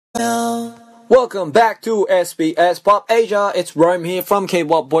Welcome back to SBS PopAsia. It's Rome here from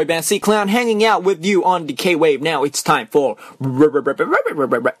K-pop boy band C-Clown, hanging out with you on the K-Wave. Now it's time for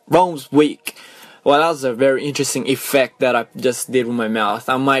Rome's Week. Well, that was a very interesting effect that I just did with my mouth.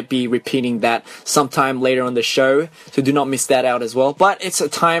 I might be repeating that sometime later on the show, so do not miss that out as well. But it's a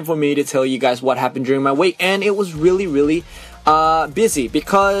time for me to tell you guys what happened during my week, and it was really busy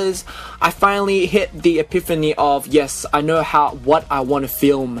because I finally hit the epiphany of, yes, I know what I want to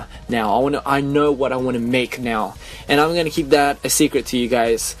film now. I know what I want to make now, and I'm gonna keep that a secret to you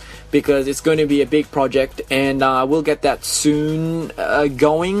guys because it's going to be a big project, and we'll get that soon,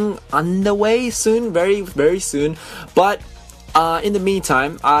 underway soon, very soon. But in the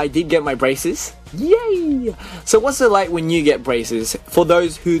meantime, I did get my braces. Yay! So what's it like when you get braces? For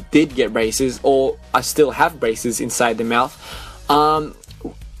those who did get braces, or I still have braces inside the mouth,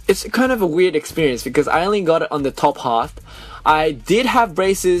 it's kind of a weird experience because I only got it on the top half. I did have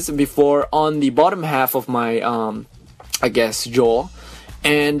braces before on the bottom half of my, jaw,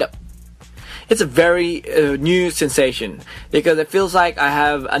 and it's a very new sensation because it feels like I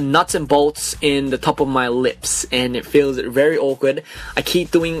have nuts and bolts in the top of my lips, and it feels very awkward. I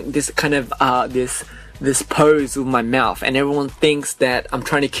keep doing this kind of this pose with my mouth, and everyone thinks that I'm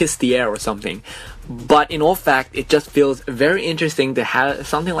trying to kiss the air or something. But in all fact, it just feels very interesting to have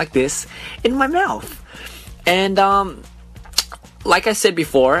something like this in my mouth. And like I said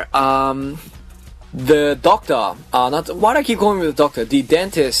before, the doctor, why do I keep calling him the doctor? The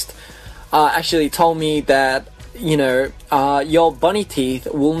dentist actually told me that, your bunny teeth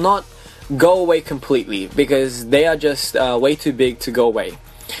will not go away completely because they are just way too big to go away.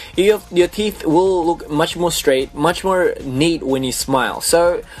 Your teeth will look much more straight, much more neat when you smile.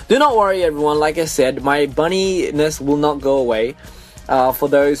 So do not worry, everyone. Like I said, my bunniness will not go away. For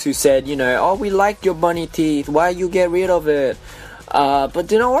those who said, oh, we like your bunny teeth, why you get rid of it? But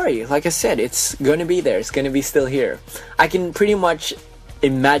do not worry. Like I said, it's going to be there. It's going to be still here. I can pretty much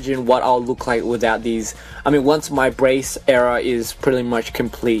imagine what I'll look like without these. Once my brace era is pretty much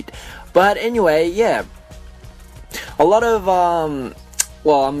complete. But anyway, yeah, a lot of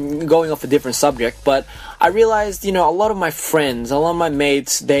I'm going off a different subject, but I realized, a lot of my friends, a lot of my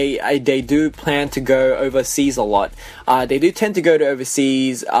mates, they do plan to go overseas a lot. They do tend to go to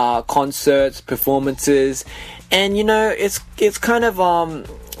overseas concerts, performances, and it's kind of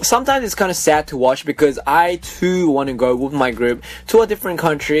sometimes it's kind of sad to watch because I too want to go with my group to a different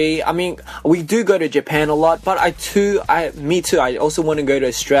country. We do go to Japan a lot, but me too. I also want to go to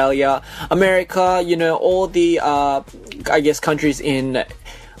Australia, America, all the countries in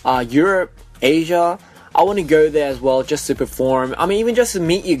Europe, Asia. I want to go there as well just to perform. Even just to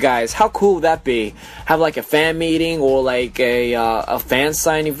meet you guys. How cool would that be? Have like a fan meeting or like a fan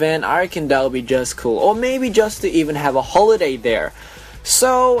sign event. I reckon that would be just cool. Or maybe just to even have a holiday there.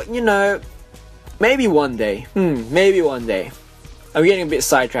 So, maybe one day. Maybe one day. I'm getting a bit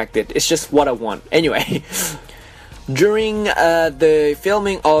sidetracked. It's just what I want. Anyway, during the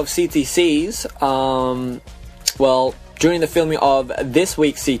filming of CTCs, during the filming of this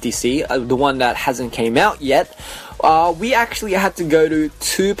week's CTC, the one that hasn't came out yet, we actually had to go to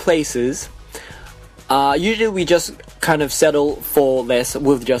two places. Usually we just kind of settle for less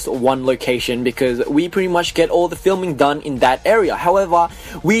with just one location because we pretty much get all the filming done in that area. However,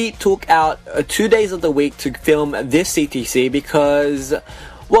 we took out 2 days of the week to film this CTC because,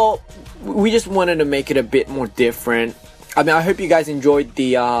 we just wanted to make it a bit more different. I hope you guys enjoyed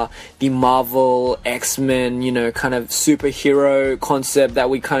the Marvel, X-Men, kind of superhero concept that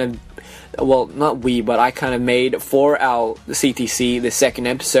we kind of, not we, but I kind of made for our CTC, the second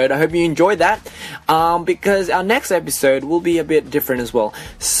episode. I hope you enjoyed that, because our next episode will be a bit different as well.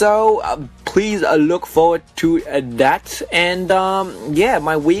 So, please look forward to that. And,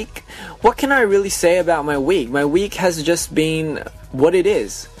 my week. What can I really say about my week? My week has just been what it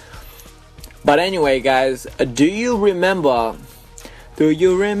is. But anyway, guys, do you remember?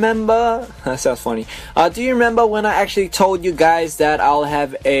 That sounds funny. Do you remember when I actually told you guys that I'll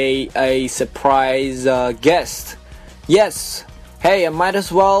have a surprise guest? Yes. Hey, I might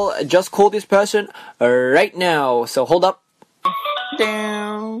as well just call this person right now. So hold up.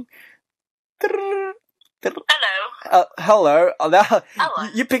 Down. Hello. Hello. Hello.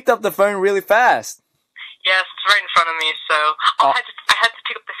 You picked up the phone really fast. Yes, it's right in front of me, so I had to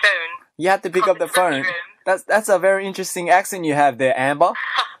pick up the phone. You had to pick up the phone. That's a very interesting accent you have there, Amber.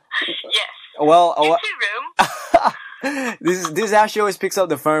 Yes. Well, room. this is how she always picks up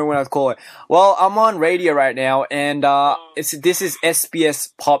the phone when I call her. Well, I'm on radio right now, and this is SBS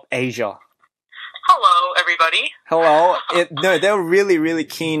PopAsia. Hello, everybody. Hello. No, they were really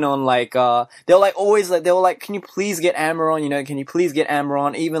keen on like they were like always like they were like, can you please get Amber on? You know, can you please get Amber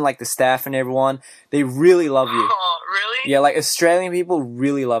on? Even like the staff and everyone, they really love you. Oh, really? Yeah, like Australian people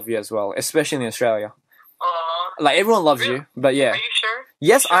really love you as well, especially in Australia. Like everyone loves Really? you, but yeah. Are you sure?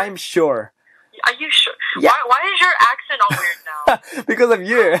 Yes, I'm sure. Are you sure? Yeah. Why is your accent all weird now? Because of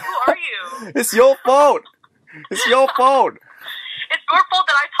you. Who are you? It's your fault. It's your fault. It's your fault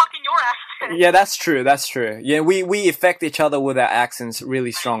that I talk in your accent. Yeah, that's true. That's true. Yeah, we affect each other with our accents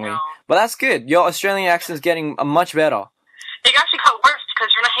really strongly. know. But that's good. Your Australian accent's getting much better. It actually got worse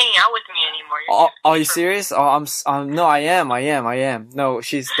because you're not hanging out with me anymore. Oh, are you serious? Oh, no, I am. No,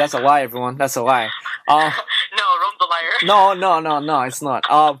 that's a lie, everyone. That's a lie. No, Rome's a liar. No, it's not.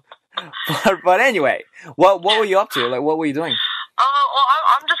 But anyway, what were you up to? Like, what were you doing? Well,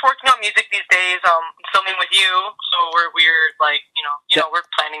 I'm just working on music these days. Filming with you, so we're like, we're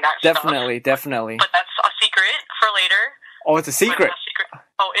planning that Definitely. But that's a secret for later. Oh, it's a secret. It's a secret.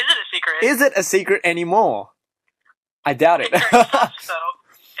 Oh, is it a secret? Is it a secret anymore? I doubt it. It's very sus, though.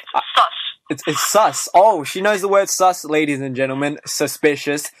 It's sus. It's sus. Oh, she knows the word sus, ladies and gentlemen.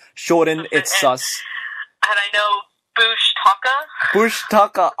 Suspicious. Shortened, it's sus. And I know Bush Taka. Bush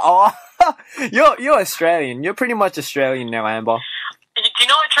Tucker. Oh, you're Australian. You're pretty much Australian now, Amber. Do you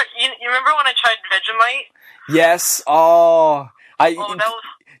know you remember when I tried Vegemite? Yes. Oh, that was.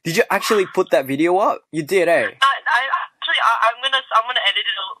 Did you actually put that video up? You did, eh? I'm gonna edit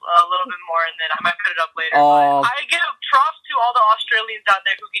it a little bit more, and then I might put it up later. Oh. I give props to all the Australians out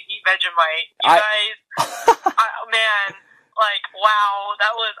there who can eat Vegemite. You guys, man, like wow,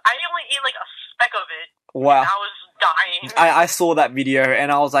 I only ate like a speck of it. Wow. I was dying. I saw that video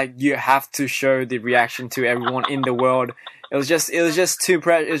and I was like, you have to show the reaction to everyone in the world. It was just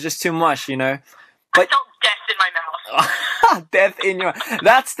too much, you know. But I felt death in my mouth. Death in your.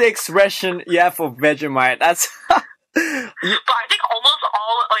 That's the expression you have for Vegemite. That's. But I think almost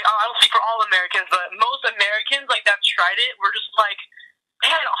all, like, I don't speak for all Americans, but most Americans, like, that tried it were just like,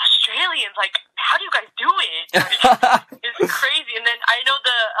 man, Australians, like, how do you guys do it? Like, it's crazy. And then I know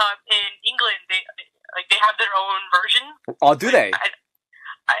in England, they have their own version. Oh, do they?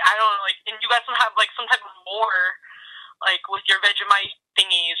 I don't know, like, and you guys have, like, some type of war, like, with your Vegemite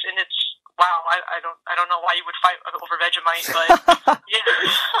thingies, and it's, wow, I don't know why you would fight over Vegemite, but yeah.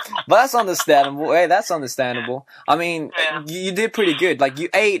 But that's understandable. Hey, that's understandable. I mean, you did pretty good. Like, you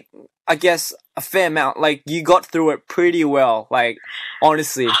ate, I guess, a fair amount. Like, you got through it pretty well. Like,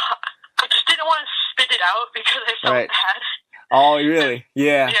 honestly. I just didn't want to spit it out because I felt bad. Oh, really?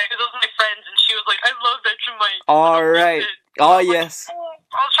 Yeah. Yeah, because it was my friends, and she was like, I love Vegemite. All right. Oh, yes. I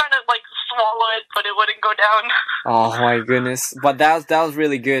was trying to, like, swallow it, but it wouldn't go down. Oh, my goodness. But that was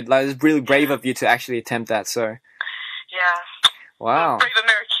really good. Like, it was really brave of you to actually attempt that, so. Yeah. Wow. Brave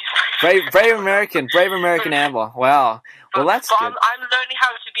American. Brave American Amber. Wow. Well, that's good. I'm learning how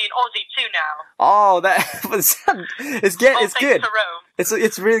to be an Aussie too now. Oh, it's good. To Rome.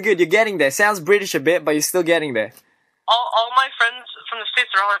 It's really good. You're getting there. Sounds British a bit, but you're still getting there. All my friends from the States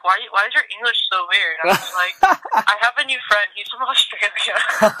are all like, why is your English so weird? I'm just like, I have a new friend. He's from Australia.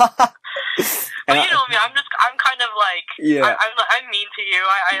 But you know me, I'm kind of like, I'm mean to you.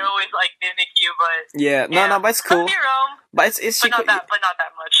 I always like mimic you, but yeah, no, but it's cool. But it's not that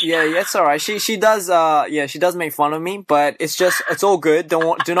much. Yeah, it's alright. She does make fun of me, but it's all good.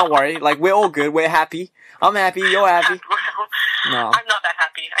 Do not worry. Like, we're all good. We're happy. I'm happy. You're happy. No, I'm not that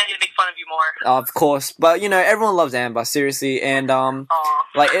happy. I need to make fun of you more. Of course, but you know, everyone loves Amber, seriously, and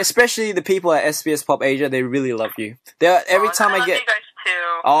like especially the people at SBS PopAsia, they really love you. Every time I get. You guys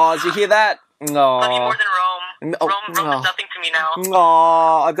too. Oh, did you hear that? No. Love you more than Rome. Rome is nothing to me now.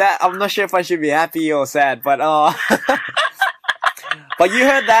 Oh, I'm not sure if I should be happy or sad, but but you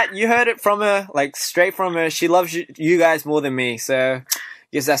heard that. You heard it from her, like straight from her. She loves you guys more than me, so I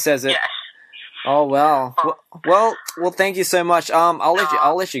guess that says it. Yes. Oh well. Well. Thank you so much. I'll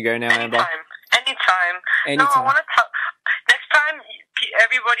let you go now, Amber. Anytime. No, I want to next time.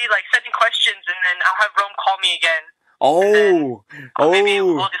 Everybody like send in questions, and then I'll have Rome call me again. Maybe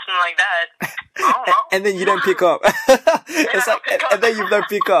we'll do something like that. I don't know. And then you don't pick up. It's like, and then you don't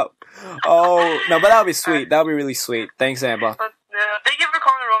pick up. Oh no, but that'll be sweet. That'll be really sweet. Thanks, Amber. Thank you for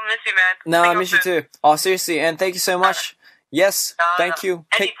calling, Rome. Miss you, man. No, I miss you too. Oh, seriously, and thank you so much. Yes, thank you.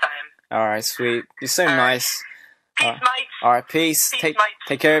 Anytime. All right, sweet. You're so nice. Peace, Mike. All right, peace.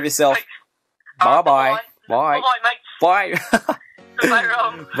 Take care of yourself. Mike. Bye. Bye, Mike. Bye. Bye,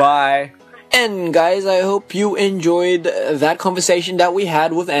 Rome. Bye. And guys, I hope you enjoyed that conversation that we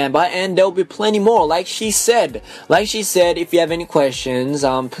had with Amber, and there'll be plenty more. Like she said, if you have any questions,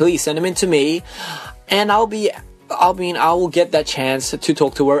 please send them in to me, and I'll be I mean, I will get that chance to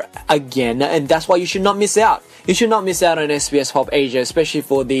talk to her again, and that's why you should not miss out. You should not miss out on SBS Pop Asia, especially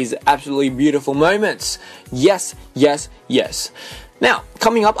for these absolutely beautiful moments. Yes, yes, yes. Now,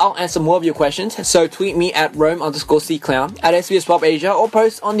 coming up, I'll answer more of your questions, so tweet me at Rome_CClown, at SBS Pop Asia, or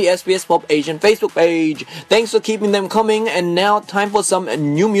post on the SBS Pop Asian Facebook page. Thanks for keeping them coming, and now time for some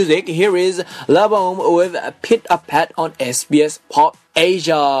new music. Here is La Bombe with Pit a Pat on SBS Pop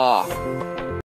Asia.